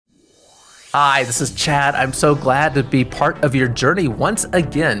Hi, this is Chad. I'm so glad to be part of your journey once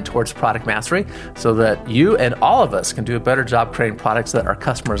again towards product mastery so that you and all of us can do a better job creating products that our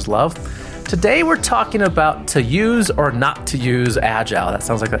customers love. Today, we're talking about to use or not to use Agile. That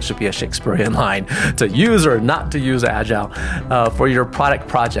sounds like that should be a Shakespearean line. To use or not to use Agile for your product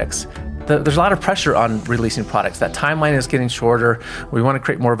projects. There's a lot of pressure on releasing products. That timeline is getting shorter. We want to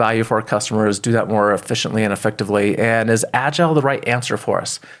create more value for our customers, do that more efficiently and effectively. And is Agile the right answer for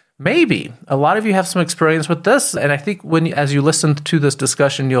us? Maybe. A lot of you have some experience with this, and I think as you listen to this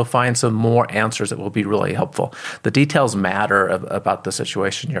discussion, you'll find some more answers that will be really helpful. The details matter about the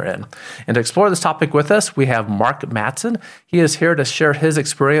situation you're in. And to explore this topic with us, we have Mark Mattson. He is here to share his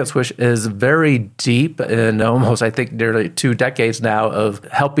experience, which is very deep in almost, I think, nearly 2 decades now of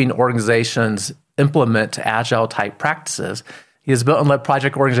helping organizations implement Agile-type practices. He has built and led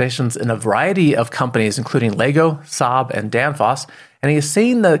project organizations in a variety of companies, including Lego, Saab, and Danfoss, and he has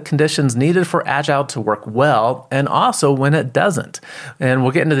seen the conditions needed for Agile to work well and also when it doesn't. And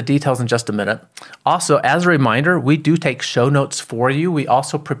we'll get into the details in just a minute. Also, as a reminder, we do take show notes for you. We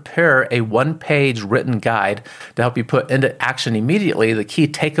also prepare a 1-page written guide to help you put into action immediately the key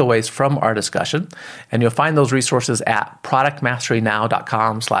takeaways from our discussion. And you'll find those resources at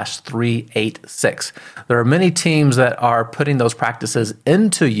productmasterynow.com/386. There are many teams that are putting those practices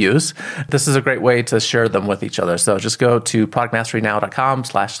into use. This is a great way to share them with each other. So just go to productmasterynow.com/386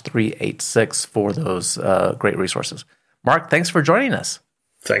 for those great resources. Mark, thanks for joining us.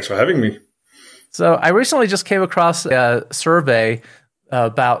 Thanks for having me. So I recently just came across a survey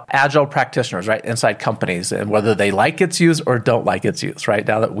about Agile practitioners, right, inside companies and whether they like its use or don't like its use, right,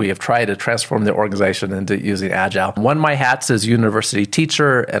 now that we have tried to transform the organization into using Agile. One of my hats is university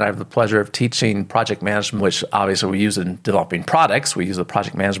teacher, and I have the pleasure of teaching project management, which obviously we use in developing products. We use the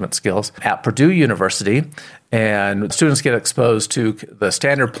project management skills at Purdue University. And students get exposed to the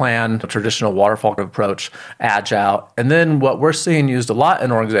standard plan, the traditional waterfall approach, Agile. And then what we're seeing used a lot in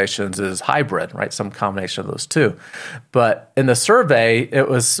organizations is hybrid, right? Some combination of those two. But in the survey, it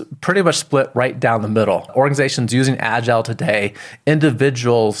was pretty much split right down the middle. Organizations using Agile today,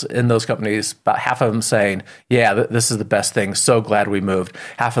 individuals in those companies, about half of them saying, yeah, this is the best thing. So glad we moved.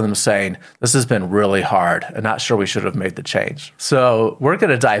 Half of them saying, this has been really hard and not sure we should have made the change. So we're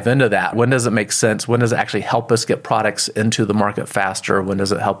going to dive into that. When does it make sense? When does it actually help us get products into the market faster? When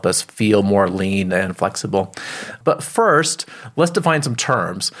does it help us feel more lean and flexible? But first, let's define some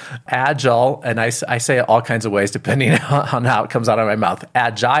terms. Agile, and I say it all kinds of ways depending on how it comes out of my mouth.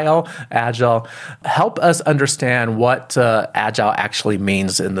 Agile. Help us understand what Agile actually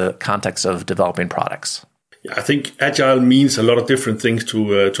means in the context of developing products. I think Agile means a lot of different things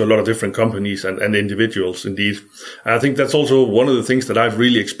to a lot of different companies and individuals, indeed. I think that's also one of the things that I've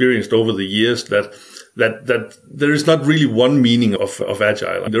really experienced over the years, that there is not really one meaning of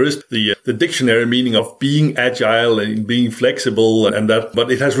Agile. There is the dictionary meaning of being agile and being flexible and that,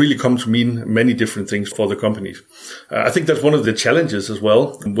 but it has really come to mean many different things for the companies. I think that's one of the challenges as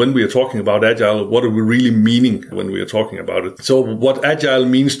well. When we are talking about Agile, what are we really meaning when we are talking about it? So what Agile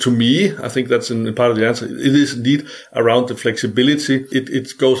means to me, I think that's in part of the answer. It is indeed around the flexibility.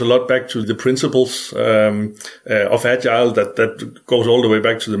 It goes a lot back to the principles of Agile that goes all the way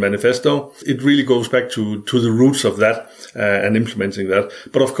back to the manifesto. It really goes back to the roots of that and implementing that.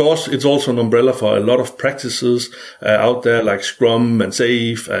 But of course, it's also an umbrella for a lot of practices out there like Scrum and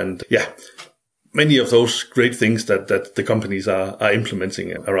SAFe and many of those great things that the companies are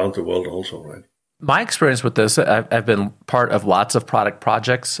implementing around the world also, right? My experience with this, I've been part of lots of product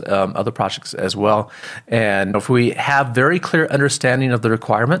projects, other projects as well. And if we have very clear understanding of the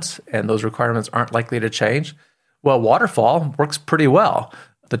requirements and those requirements aren't likely to change, well, waterfall works pretty well.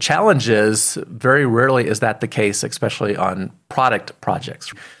 The challenge is very rarely is that the case, especially on product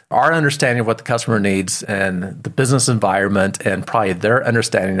projects. Our understanding of what the customer needs and the business environment and probably their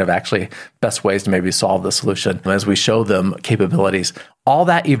understanding of actually best ways to maybe solve the solution as we show them capabilities, all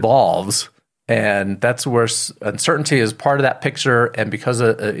that evolves. And that's where uncertainty is part of that picture. And because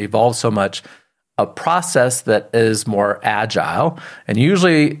it evolves so much, a process that is more agile, and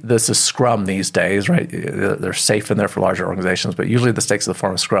usually this is Scrum these days, right? They're safe in there for larger organizations, but usually this takes the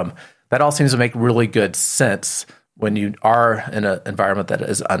form of Scrum. That all seems to make really good sense when you are in an environment that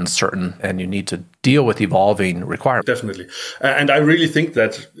is uncertain and you need to deal with evolving requirements. Definitely. And I really think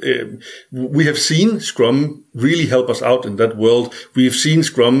that we have seen Scrum really help us out in that world. We've seen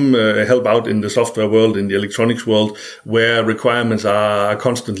Scrum help out in the software world, in the electronics world, where requirements are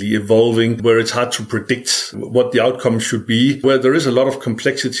constantly evolving, where it's hard to predict what the outcome should be, where there is a lot of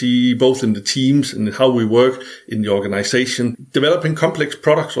complexity, both in the teams and how we work in the organization, developing complex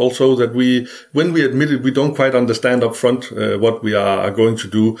products also that when we admit it, we don't quite understand up front what we are going to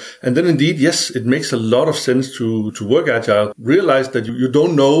do. And then indeed, yes, it makes a lot of sense to work agile. Realize that you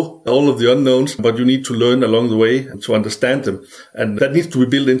don't know all of the unknowns, but you need to learn along the way to understand them. And that needs to be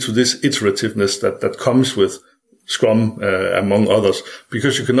built into this iterativeness that comes with Scrum, among others,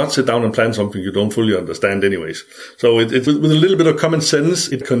 because you cannot sit down and plan something you don't fully understand anyways. So with a little bit of common sense,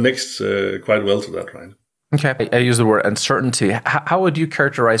 it connects quite well to that, right? Okay. I use the word uncertainty. How would you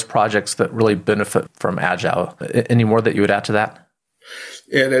characterize projects that really benefit from Agile? Any more that you would add to that?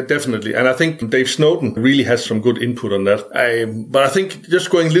 Yeah, definitely. And I think Dave Snowden really has some good input on that. But I think just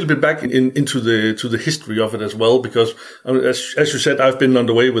going a little bit back into the history of it as well, because as you said, I've been on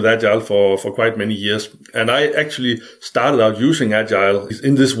the way with Agile for quite many years. And I actually started out using Agile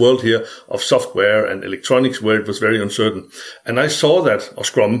in this world here of software and electronics where it was very uncertain. And I saw that, or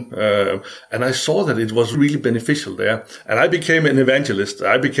Scrum, and I saw that it was really beneficial there. And I became an evangelist.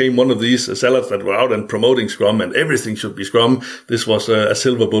 I became one of these sellers that were out and promoting Scrum and everything should be Scrum. This was a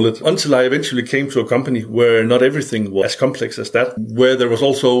silver bullet, until I eventually came to a company where not everything was as complex as that, where there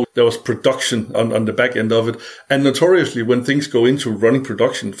was production on the back end of it. And notoriously, when things go into running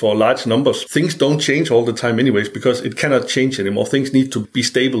production for large numbers, things don't change all the time anyways, because it cannot change anymore. Things need to be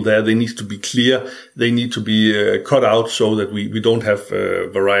stable there. They need to be clear. They need to be cut out so that we don't have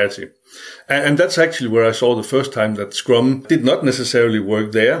variety. And that's actually where I saw the first time that Scrum did not necessarily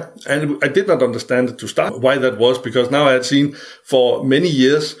work there. And I did not understand it to start why that was, because now I had seen for many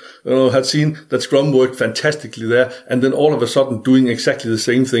years, had seen that Scrum worked fantastically there. And then all of a sudden doing exactly the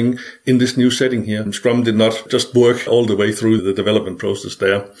same thing in this new setting here. And Scrum did not just work all the way through the development process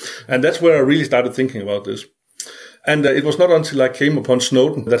there. And that's where I really started thinking about this. And it was not until I came upon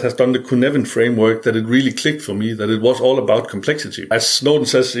Snowden that has done the Cynefin framework that it really clicked for me that it was all about complexity. As Snowden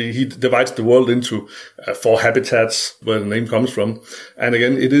says, he divides the world into 4 habitats, where the name comes from. And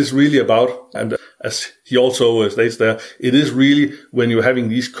again, it is really about, and as he also states there, it is really when you're having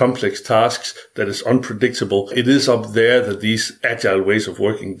these complex tasks that is unpredictable, it is up there that these agile ways of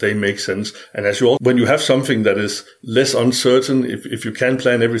working, they make sense. And when you have something that is less uncertain, if you can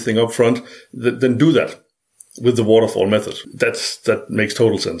plan everything up front, then do that with the waterfall method. That makes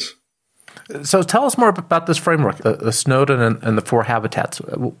total sense. So tell us more about this framework, the Snowden and the 4 habitats.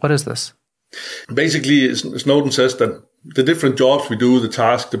 What is this? Basically, Snowden says that the different jobs we do, the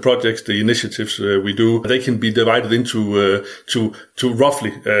tasks, the projects, the initiatives we do, they can be divided into to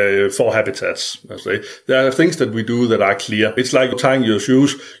roughly 4 habitats. I say there are things that we do that are clear. It's like tying your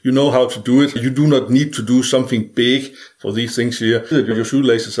shoes. You know how to do it. You do not need to do something big for these things here. Your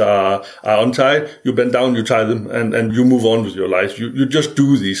shoelaces are untied. You bend down, you tie them, and you move on with your life. You just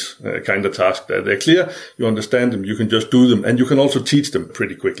do these kind of tasks. They're clear. You understand them. You can just do them, and you can also teach them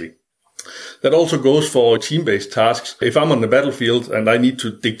pretty quickly. That also goes for team-based tasks. If I'm on the battlefield and I need to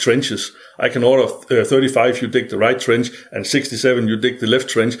dig trenches, I can order 35, you dig the right trench, and 67, you dig the left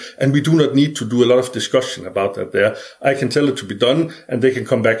trench. And we do not need to do a lot of discussion about that there. I can tell it to be done, and they can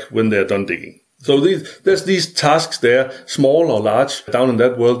come back when they're done digging. So there's these tasks there, small or large, down in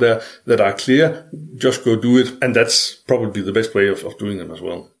that world there, that are clear. Just go do it. And that's probably the best way of doing them as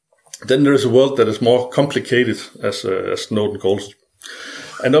well. Then there is a world that is more complicated, as Snowden calls it.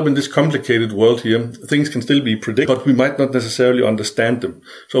 And up in this complicated world here, things can still be predicted, but we might not necessarily understand them.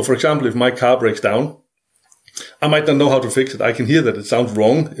 So, for example, if my car breaks down, I might not know how to fix it. I can hear that it sounds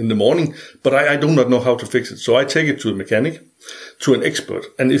wrong in the morning, but I do not know how to fix it. So I take it to a mechanic, to an expert.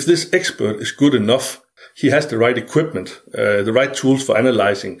 And if this expert is good enough, he has the right equipment, the right tools for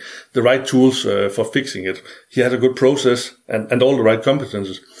analyzing, the right tools for fixing it. He has a good process and all the right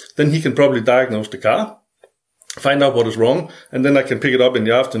competences. Then he can probably diagnose the car, find out what is wrong, and then I can pick it up in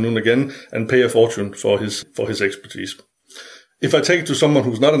the afternoon again and pay a fortune for his expertise. If I take it to someone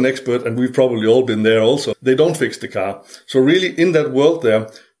who's not an expert, and we've probably all been there also, they don't fix the car. So really in that world there,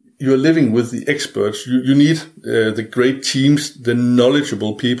 you're living with the experts. You need the great teams, the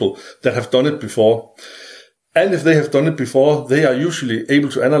knowledgeable people that have done it before. And if they have done it before, they are usually able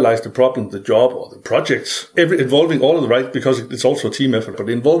to analyze the problem, the job, or the projects, involving all of the right, because it's also a team effort, but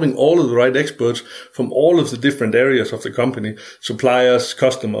involving all of the right experts from all of the different areas of the company, suppliers,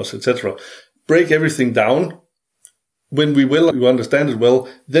 customers, etc. Break everything down. When we understand it well,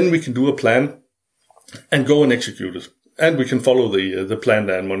 then we can do a plan and go and execute it. and we can follow the plan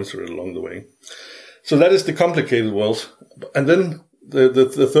there and monitor it along the way. So that is the complicated world. And then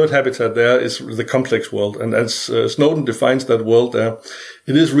the third habitat there is the complex world. And as Snowden defines that world there,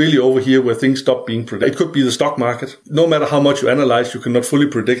 it is really over here where things stop being predicted. It could be the stock market. No matter how much you analyze, you cannot fully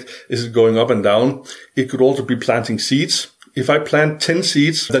predict, is it going up and down? It could also be planting seeds. If I plant 10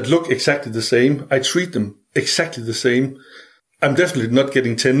 seeds that look exactly the same, I treat them exactly the same, I'm definitely not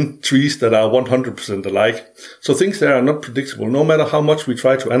getting 10 trees that are 100% alike. So things there are not predictable. No matter how much we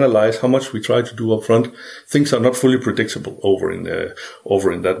try to analyze, how much we try to do up front, things are not fully predictable over in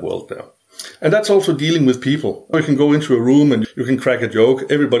that world there. And that's also dealing with people. You can go into a room and you can crack a joke.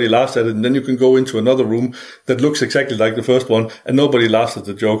 Everybody laughs at it. And then you can go into another room that looks exactly like the first one and nobody laughs at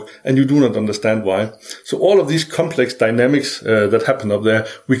the joke and you do not understand why. So all of these complex dynamics that happen up there,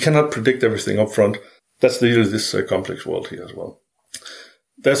 we cannot predict everything up front. That's this complex world here as well.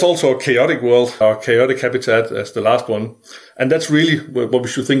 There's also a chaotic world, our chaotic habitat as the last one. And that's really what we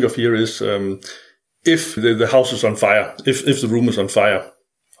should think of here is if the house is on fire, if the room is on fire,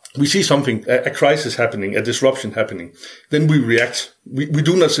 we see something, a crisis happening, a disruption happening, then we react. We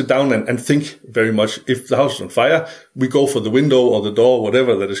do not sit down and think very much. If the house is on fire, we go for the window or the door,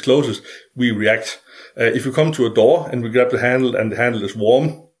 whatever that is closest, we react. If we come to a door and we grab the handle and the handle is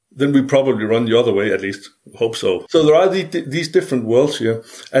warm, then we probably run the other way, at least hope so. So there are these different worlds here,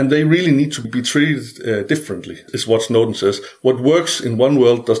 and they really need to be treated differently, is what Snowden says. What works in one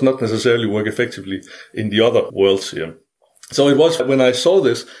world does not necessarily work effectively in the other worlds here. So it was when I saw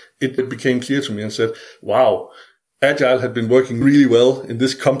this, it became clear to me and said, wow, Agile had been working really well in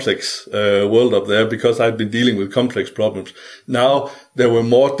this complex world up there because I'd been dealing with complex problems. Now there were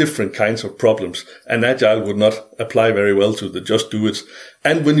more different kinds of problems, and Agile would not apply very well to the just do it.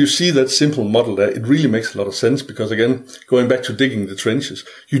 And when you see that simple model there, it really makes a lot of sense because, again, going back to digging the trenches,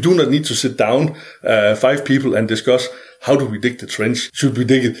 you do not need to sit down 5 people and discuss, how do we dig the trench? Should we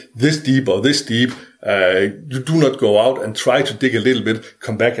dig it this deep or this deep? You do not go out and try to dig a little bit,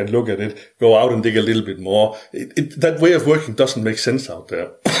 come back and look at it, go out and dig a little bit more. That way of working doesn't make sense out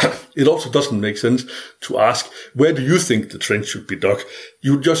there. It also doesn't make sense to ask, where do you think the trench should be dug?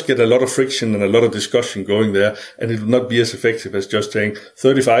 You just get a lot of friction and a lot of discussion going there, and it will not be as effective as just saying,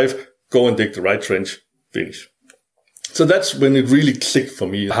 35, go and dig the right trench, finish. So that's when it really clicked for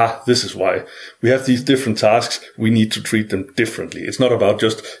me. This is why we have these different tasks. We need to treat them differently. It's not about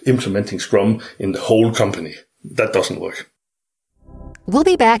just implementing Scrum in the whole company. That doesn't work. We'll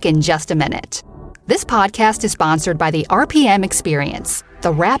be back in just a minute. This podcast is sponsored by the RPM Experience,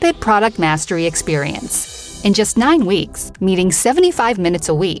 the Rapid Product Mastery Experience. In just 9 weeks, meeting 75 minutes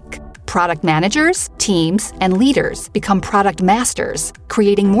a week, product managers, teams, and leaders become product masters,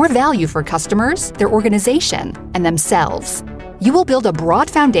 creating more value for customers, their organization, and themselves. You will build a broad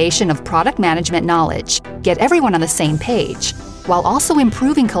foundation of product management knowledge, get everyone on the same page, while also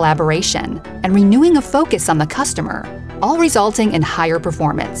improving collaboration and renewing a focus on the customer, all resulting in higher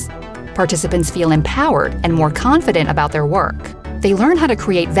performance. Participants feel empowered and more confident about their work. They learn how to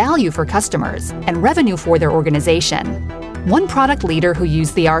create value for customers and revenue for their organization. One product leader who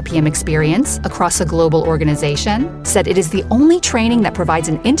used the RPM Experience across a global organization said it is the only training that provides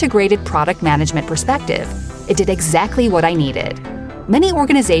an integrated product management perspective. It did exactly what I needed. Many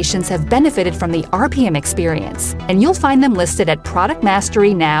organizations have benefited from the RPM Experience, and you'll find them listed at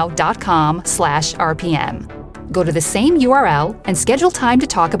productmasterynow.com/RPM. Go to the same URL and schedule time to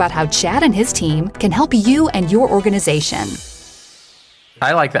talk about how Chad and his team can help you and your organization.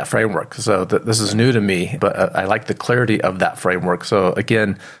 I like that framework. So this is new to me, but I like the clarity of that framework. So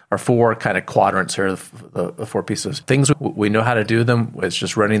again, our 4 kind of quadrants here, the 4 pieces. Things we know how to do them. It's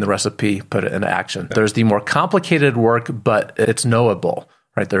just running the recipe, put it into action. There's the more complicated work, but it's knowable,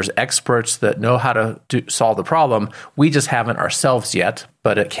 right? There's experts that know how to solve the problem. We just haven't ourselves yet,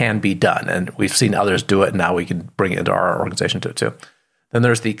 but it can be done. And we've seen others do it, and now we can bring it into our organization to it too. Then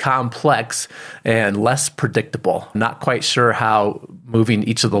there's the complex and less predictable. Not quite sure how moving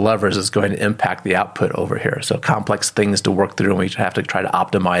each of the levers is going to impact the output over here. So complex things to work through, and we have to try to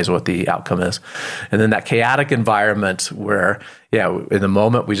optimize what the outcome is. And then that chaotic environment where, in the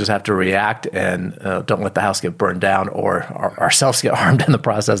moment we just have to react and don't let the house get burned down or ourselves get harmed in the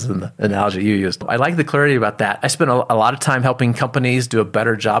process, in the analogy you used. I like the clarity about that. I spend a lot of time helping companies do a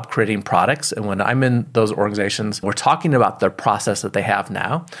better job creating products. And when I'm in those organizations, we're talking about their process that they have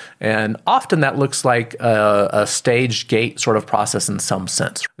now. And often that looks like a stage gate sort of process in some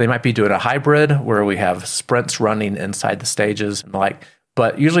sense. They might be doing a hybrid where we have sprints running inside the stages and the like,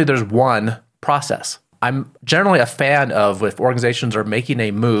 but usually there's one process. I'm generally a fan of, if organizations are making a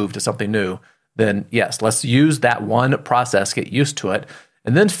move to something new, then yes, let's use that one process, get used to it,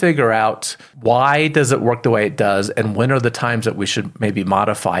 and then figure out why does it work the way it does, and when are the times that we should maybe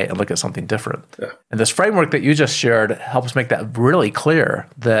modify it and look at something different. Yeah. And this framework that you just shared helps make that really clear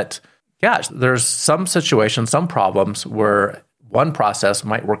that, gosh, there's some situations, some problems where one process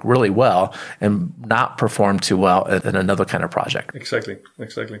might work really well and not perform too well in another kind of project. Exactly.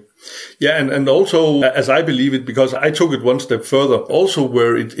 Yeah, and also, as I believe it, because I took it one step further, also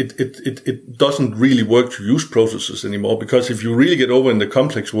where it doesn't really work to use processes anymore, because if you really get over in the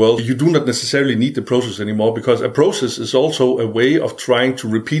complex world, you do not necessarily need the process anymore, because a process is also a way of trying to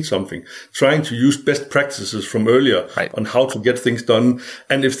repeat something, trying to use best practices from earlier on how to get things done.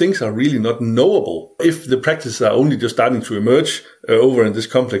 And if things are really not knowable, if the practices are only just starting to emerge over in this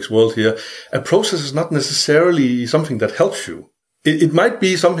complex world here, a process is not necessarily something that helps you. It might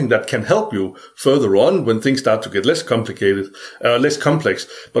be something that can help you further on when things start to get less complicated, less complex.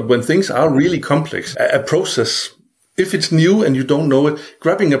 But when things are really complex, a process, if it's new and you don't know it,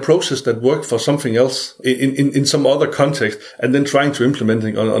 grabbing a process that worked for something else in some other context and then trying to implement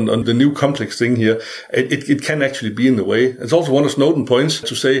it on the new complex thing here, it can actually be in the way. It's also one of Snowden's points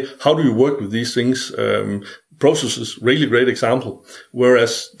to say, how do you work with these things? Processes, really great example.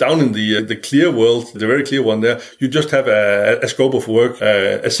 Whereas down in the clear world, the very clear one there, you just have a scope of work,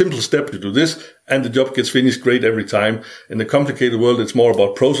 a simple step to do this, and the job gets finished great every time. In the complicated world, it's more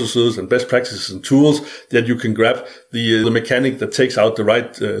about processes and best practices and tools that you can grab the mechanic that takes out the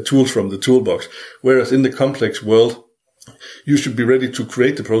right tools from the toolbox. Whereas in the complex world, you should be ready to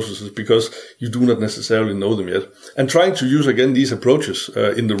create the processes because you do not necessarily know them yet. And trying to use, again, these approaches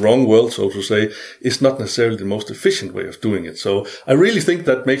in the wrong world, so to say, is not necessarily the most efficient way of doing it. So I really think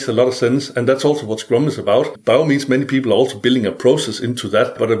that makes a lot of sense. And that's also what Scrum is about. By all means, many people are also building a process into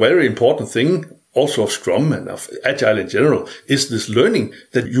that. But a very important thing also of Scrum and of Agile in general is this learning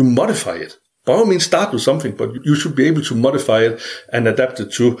that you modify it. By all means, start with something, but you should be able to modify it and adapt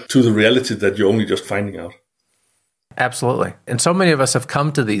it to the reality that you're only just finding out. Absolutely. And so many of us have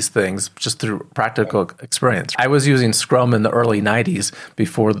come to these things just through practical experience. I was using Scrum in the early 90s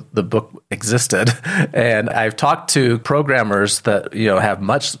before the book existed. And I've talked to programmers that, have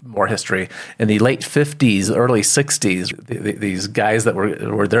much more history in the late 50s, early 60s, these guys that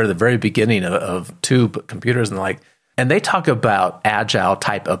were there at the very beginning of Tube computers and the like. And they talk about agile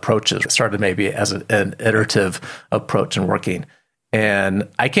type approaches. It started maybe as an iterative approach in working. And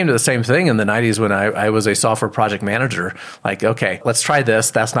I came to the same thing in the 90s when I was a software project manager. Like, okay, let's try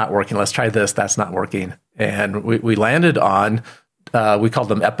this. That's not working. Let's try this. That's not working. And we landed on, we called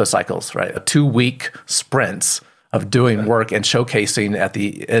them epicycles, right? 2-week sprints of doing work and showcasing at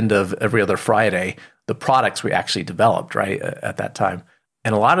the end of every other Friday the products we actually developed, right, at that time.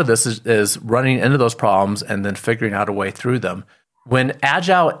 And a lot of this is running into those problems and then figuring out a way through them. When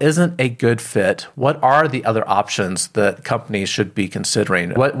Agile isn't a good fit, what are the other options that companies should be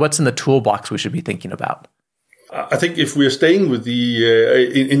considering? What's in the toolbox we should be thinking about? I think if we're staying with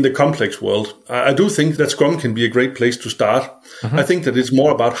in the complex world, I do think that Scrum can be a great place to start. Mm-hmm. I think that it's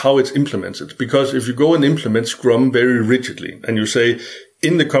more about how it's implemented, because if you go and implement Scrum very rigidly and you say,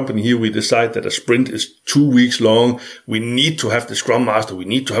 in the company here, we decide that a sprint is 2 weeks long. We need to have the Scrum Master. We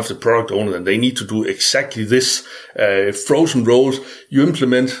need to have the product owner, and they need to do exactly this. Frozen roles you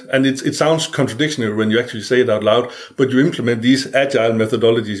implement, and it sounds contradictory when you actually say it out loud, but you implement these agile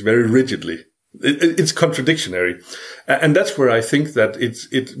methodologies very rigidly. It's contradictory. And that's where I think that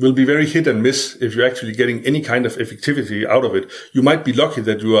it will be very hit and miss if you're actually getting any kind of effectivity out of it. You might be lucky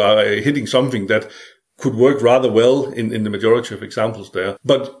that you are hitting something that could work rather well in the majority of examples there,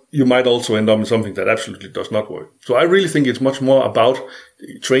 but you might also end up in something that absolutely does not work. So I really think it's much more about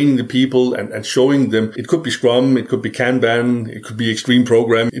training the people and showing them. It could be Scrum, it could be Kanban, it could be Extreme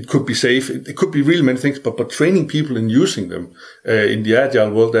Program, it could be Safe, it could be really many things, but training people and using them in the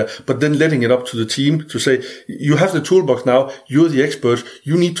Agile world there, but then letting it up to the team to say, you have the toolbox now, you're the experts,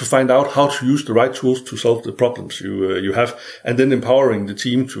 you need to find out how to use the right tools to solve the problems you have, and then empowering the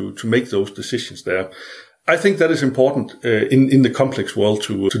team to make those decisions there. I think that is important in the complex world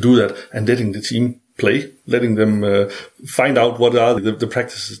to do that, and letting the team play, letting them find out what are the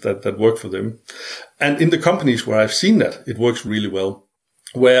practices that work for them. And in the companies where I've seen that, it works really well.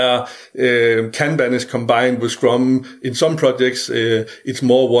 Where Kanban is combined with Scrum. In some projects, it's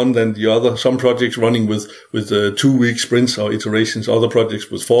more one than the other. Some projects running with 2-week sprints or iterations, other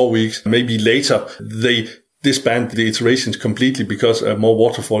projects with 4 weeks. Maybe later they disband the iterations completely because a more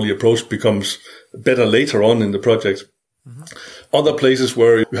waterfall-y approach becomes better later on in the project. Mm-hmm. Other places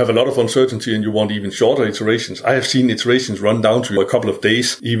where you have a lot of uncertainty and you want even shorter iterations. I have seen iterations run down to a couple of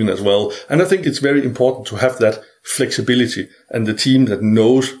days even as well. And I think it's very important to have that flexibility, and the team that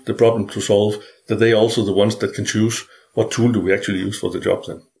knows the problem to solve, that they are also the ones that can choose what tool do we actually use for the job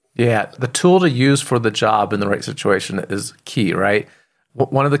then? Yeah, the tool to use for the job in the right situation is key, right?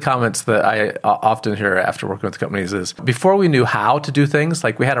 One of the comments that I often hear after working with companies is, before we knew how to do things,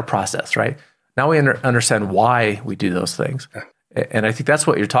 like we had a process, right? Now we understand why we do those things. And I think that's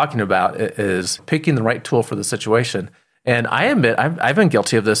what you're talking about, is picking the right tool for the situation. And I admit, I've been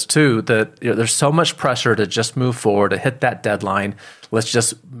guilty of this too, that there's so much pressure to just move forward, to hit that deadline. Let's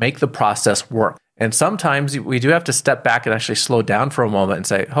just make the process work. And sometimes we do have to step back and actually slow down for a moment and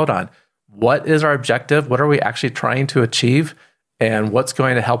say, hold on, what is our objective? What are we actually trying to achieve? And what's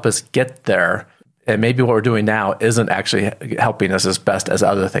going to help us get there? And maybe what we're doing now isn't actually helping us as best as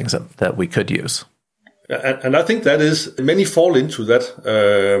other things that we could use. And I think that is, many fall into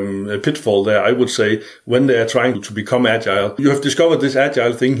that pitfall there, I would say, when they are trying to become agile. You have discovered this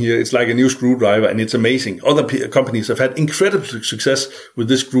agile thing here. It's like a new screwdriver, and it's amazing. Other companies have had incredible success with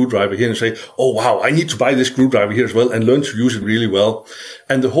this screwdriver here and say, oh, wow, I need to buy this screwdriver here as well and learn to use it really well.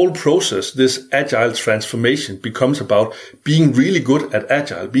 And the whole process, this agile transformation, becomes about being really good at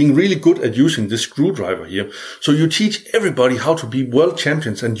agile, being really good at using this screwdriver here. So you teach everybody how to be world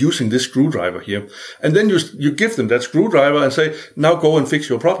champions and using this screwdriver here. And then you give them that screwdriver and say, now go and fix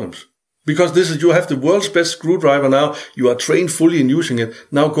your problems. Because you have the world's best screwdriver now. You are trained fully in using it.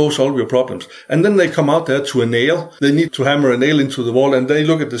 Now go solve your problems. And then they come out there to a nail. They need to hammer a nail into the wall, and they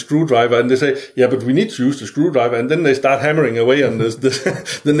look at the screwdriver and they say, yeah, but we need to use the screwdriver. And then they start hammering away on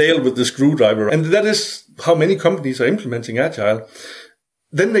the nail with the screwdriver. And that is how many companies are implementing Agile.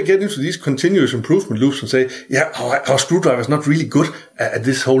 Then they get into these continuous improvement loops and say, yeah, our screwdriver is not really good at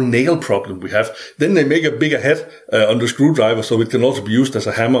this whole nail problem we have. Then they make a bigger head on the screwdriver so it can also be used as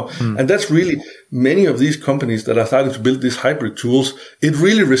a hammer. And that's really many of these companies that are starting to build these hybrid tools. It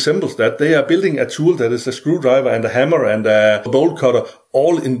really resembles that. They are building a tool that is a screwdriver and a hammer and a bolt cutter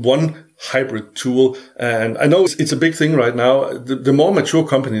all in one hybrid tool. And I know it's a big thing right now. The more mature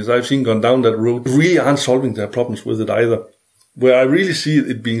companies I've seen gone down that road really aren't solving their problems with it either. Where I really see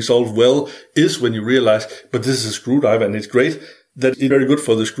it being solved well is when you realize, but this is a screwdriver and it's great. That is very good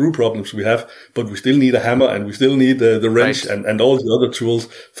for the screw problems we have, but we still need a hammer and we still need the wrench and all the other tools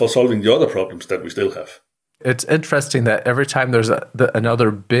for solving the other problems that we still have. It's interesting that every time there's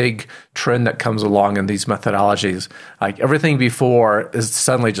another big trend that comes along in these methodologies, like everything before is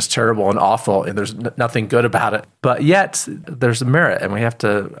suddenly just terrible and awful and there's nothing good about it. But yet there's a merit and we have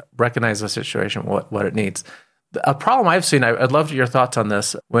to recognize the situation, what it needs. A problem I've seen, I'd love your thoughts on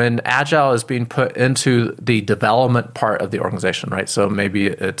this, when Agile is being put into the development part of the organization, right? So maybe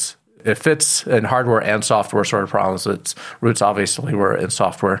it fits in hardware and software sort of problems. Its roots obviously were in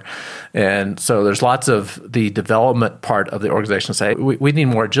software. And so there's lots of the development part of the organization say, we need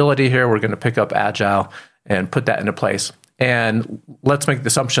more agility here. We're going to pick up Agile and put that into place. And let's make the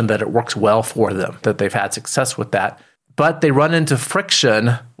assumption that it works well for them, that they've had success with that. But they run into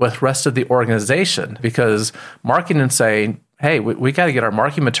friction with the rest of the organization because marketing is saying, hey, we got to get our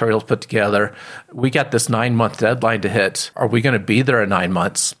marketing materials put together. We got this 9-month deadline to hit. Are we going to be there in 9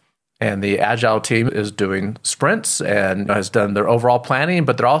 months? And the Agile team is doing sprints and has done their overall planning,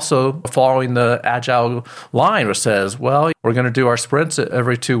 but they're also following the Agile line, which says, well, we're going to do our sprints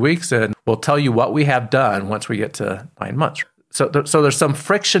every 2 weeks, and we'll tell you what we have done once we get to 9 months. So there's some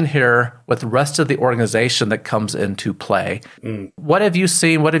friction here with the rest of the organization that comes into play. What have you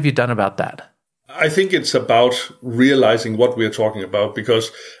seen? What have you done about that? I think it's about realizing what we are talking about,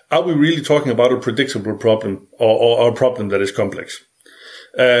 because are we really talking about a predictable problem or a problem that is complex?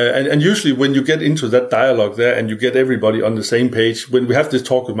 And usually when you get into that dialogue there and you get everybody on the same page, when we have this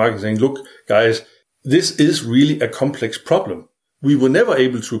talk with marketing saying, look, guys, this is really a complex problem. We were never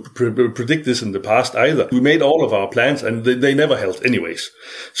able to predict this in the past either. We made all of our plans and they never held anyways.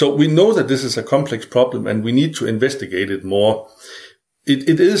 So we know that this is a complex problem and we need to investigate it more.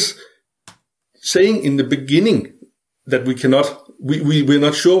 It is saying in the beginning that we're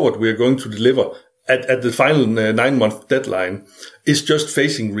not sure what we're going to deliver at the final 9-month deadline is just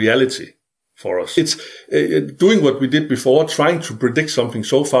facing reality for us. It's doing what we did before, trying to predict something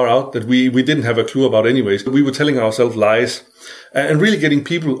so far out that we didn't have a clue about anyways. We were telling ourselves lies and really getting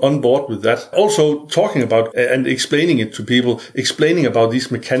people on board with that. Also talking about and explaining it to people, explaining about these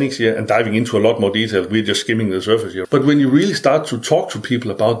mechanics here and diving into a lot more detail. We're just skimming the surface here. But when you really start to talk to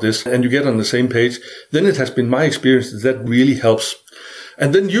people about this and you get on the same page, then it has been my experience that really helps.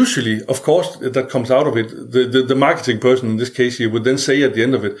 And then usually, of course, that comes out of it. The marketing person in this case here would then say at the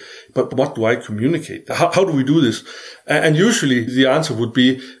end of it, but what do I communicate? How do we do this? And usually the answer would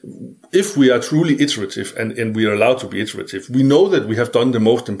be, if we are truly iterative and we are allowed to be iterative, we know that we have done the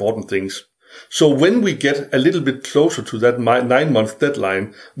most important things. So when we get a little bit closer to that 9-month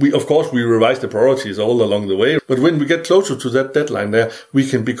deadline, we revise the priorities all along the way. But when we get closer to that deadline there, we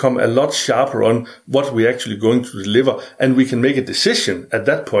can become a lot sharper on what we're actually going to deliver. And we can make a decision at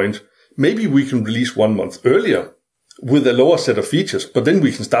that point. Maybe we can release 1 month earlier with a lower set of features, but then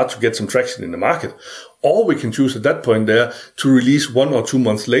we can start to get some traction in the market. Or we can choose at that point there to release 1 or 2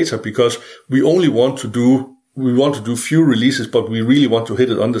 months later, because we want to do few releases, but we really want to hit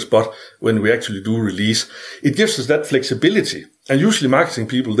it on the spot when we actually do release. It gives us that flexibility. And usually marketing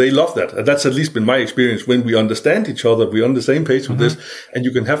people, they love that. And that's at least been my experience when we understand each other, we're on the same page with this, and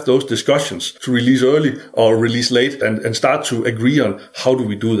you can have those discussions to release early or release late and start to agree on how do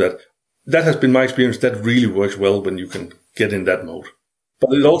we do that. That has been my experience. That really works well when you can get in that mode.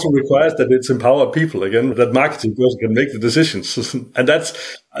 But it also requires that it's empowered people, again, that marketing person can make the decisions. And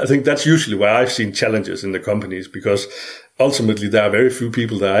I think that's usually where I've seen challenges in the companies, because ultimately there are very few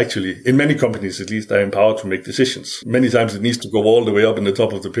people that are actually, in many companies at least, are empowered to make decisions. Many times it needs to go all the way up in the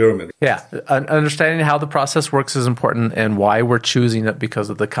top of the pyramid. Yeah. Understanding how the process works is important, and why we're choosing it because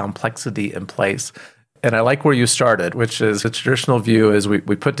of the complexity in place. And I like where you started, which is the traditional view is we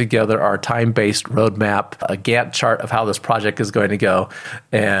put together our time-based roadmap, a Gantt chart of how this project is going to go.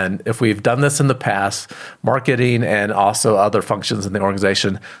 And if we've done this in the past, marketing and also other functions in the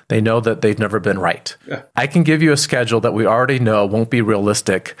organization, they know that they've never been right. Yeah. I can give you a schedule that we already know won't be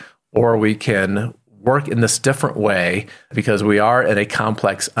realistic, or we can work in this different way because we are in a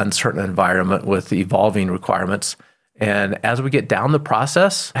complex, uncertain environment with evolving requirements. And as we get down the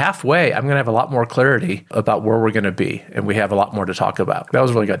process, halfway, I'm going to have a lot more clarity about where we're going to be. And we have a lot more to talk about. That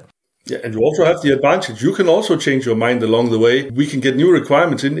was really good. Yeah, and you also have the advantage. You can also change your mind along the way. We can get new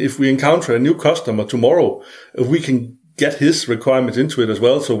requirements in. If we encounter a new customer tomorrow, if we can get his requirements into it as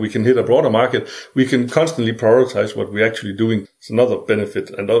well, so we can hit a broader market, we can constantly prioritize what we're actually doing. It's another benefit.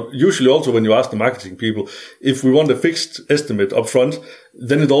 And usually also when you ask the marketing people, if we want a fixed estimate up front,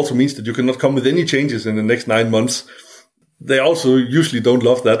 then it also means that you cannot come with any changes in the next 9 months. They also usually don't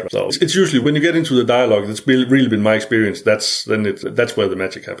love that. So it's usually when you get into the dialogue, that's really been my experience. That's where the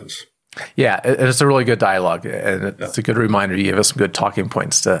magic happens. Yeah, it's a really good dialogue, and it's a good reminder. You give us some good talking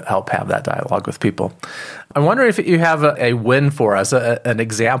points to help have that dialogue with people. I'm wondering if you have a win for us, an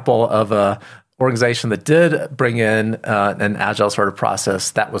example of a organization that did bring in an agile sort of process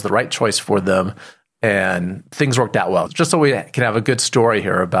that was the right choice for them, and things worked out well. Just so we can have a good story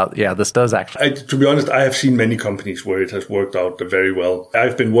here about, this does actually. To be honest, I have seen many companies where it has worked out very well.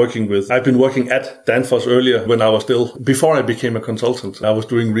 I've been working at Danfoss earlier before I became a consultant. I was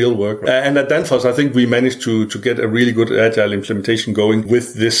doing real work. And at Danfoss, I think we managed to get a really good agile implementation going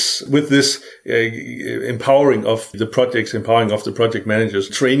with this empowering of the projects, empowering of the project managers,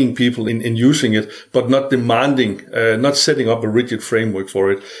 training people in using it, but not demanding, not setting up a rigid framework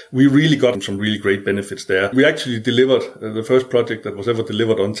for it. We really got some really great benefits there. We actually delivered the first project that was ever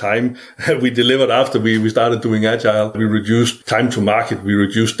delivered on time. We delivered after we started doing agile. We reduced time to market. We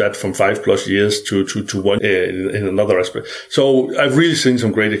reduced that from 5+ years to 1 in another aspect. So I've really seen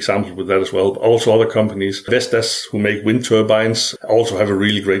some great examples with that as well. Also other companies, Vestas, who make wind turbines, also have a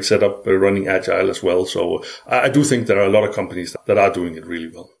really great setup running agile as well. So I do think there are a lot of companies that are doing it really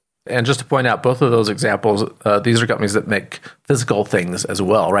well. And just to point out, both of those examples, these are companies that make physical things as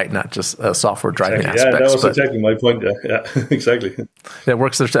well, right? Not just software driving aspects. Yeah, that was exactly my point. Yeah, exactly. It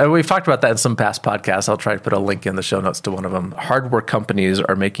works. We've talked about that in some past podcasts. I'll try to put a link in the show notes to one of them. Hardware companies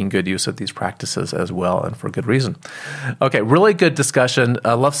are making good use of these practices as well, and for good reason. Okay, really good discussion.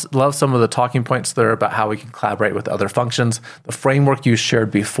 Love some of the talking points there about how we can collaborate with other functions. The framework you shared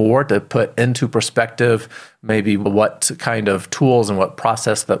before to put into perspective maybe what kind of tools and what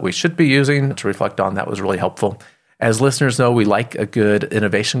process that we should be using to reflect on, that was really helpful. As listeners know, we like a good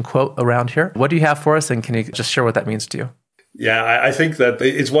innovation quote around here. What do you have for us, and can you just share what that means to you? Yeah, I think that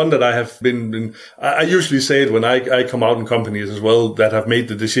it's one that I have been I usually say it when I come out in companies as well that have made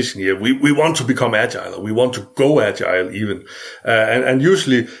the decision here. We want to become agile, or we want to go agile even. And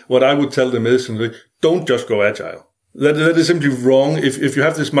usually what I would tell them is, don't just go agile. That is simply wrong. If you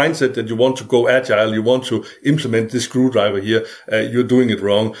have this mindset that you want to go agile, you want to implement this screwdriver here, you're doing it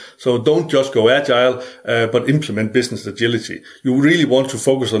wrong. So don't just go agile, but implement business agility. You really want to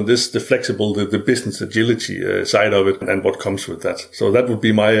focus on the flexible, the business agility side of it and what comes with that. So that would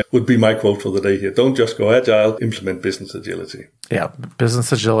be my quote for the day here. Don't just go agile, implement business agility. Yeah, business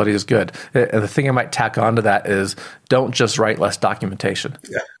agility is good. And the thing I might tack onto that is don't just write less documentation.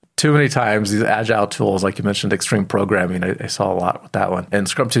 Yeah. Too many times, these agile tools, like you mentioned, extreme programming, I saw a lot with that one. And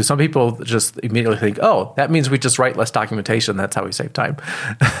Scrum too, some people just immediately think, oh, that means we just write less documentation. That's how we save time.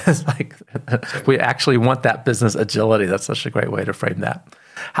 It's like we actually want that business agility. That's such a great way to frame that.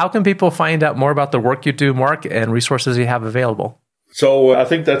 How can people find out more about the work you do, Mark, and resources you have available? So I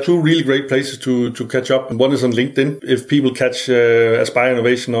think there are two really great places to catch up. One is on LinkedIn. If people catch Aspire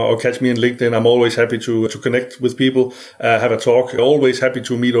Innovation or catch me on LinkedIn, I'm always happy to connect with people, have a talk. Always happy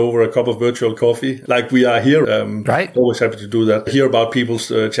to meet over a cup of virtual coffee like we are here. Right. Always happy to do that. Hear about people's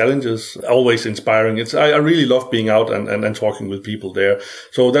challenges. Always inspiring. I really love being out and talking with people there.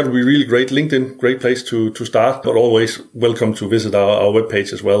 So that would be really great. LinkedIn, great place to start, but always welcome to visit our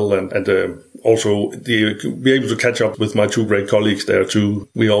webpage as well and also be able to catch up with my two great colleagues there too.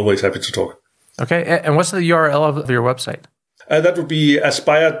 We're always happy to talk. Okay. And what's the URL of your website? That would be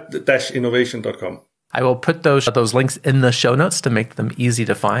aspire-innovation.com. I will put those links in the show notes to make them easy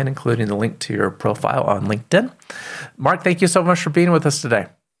to find, including the link to your profile on LinkedIn. Mark, thank you so much for being with us today.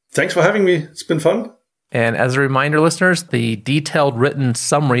 Thanks for having me. It's been fun. And as a reminder, listeners, the detailed written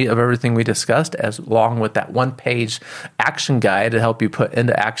summary of everything we discussed, as along with that one-page action guide to help you put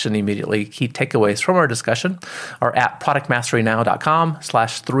into action immediately key takeaways from our discussion, are at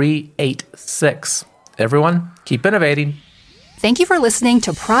productmasterynow.com/386. Everyone, keep innovating. Thank you for listening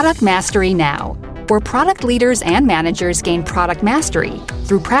to Product Mastery Now, where product leaders and managers gain product mastery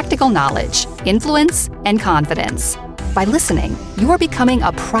through practical knowledge, influence, and confidence. By listening, you are becoming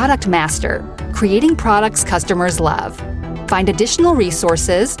a product master, creating products customers love. Find additional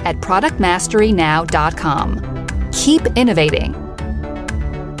resources at productmasterynow.com. Keep innovating.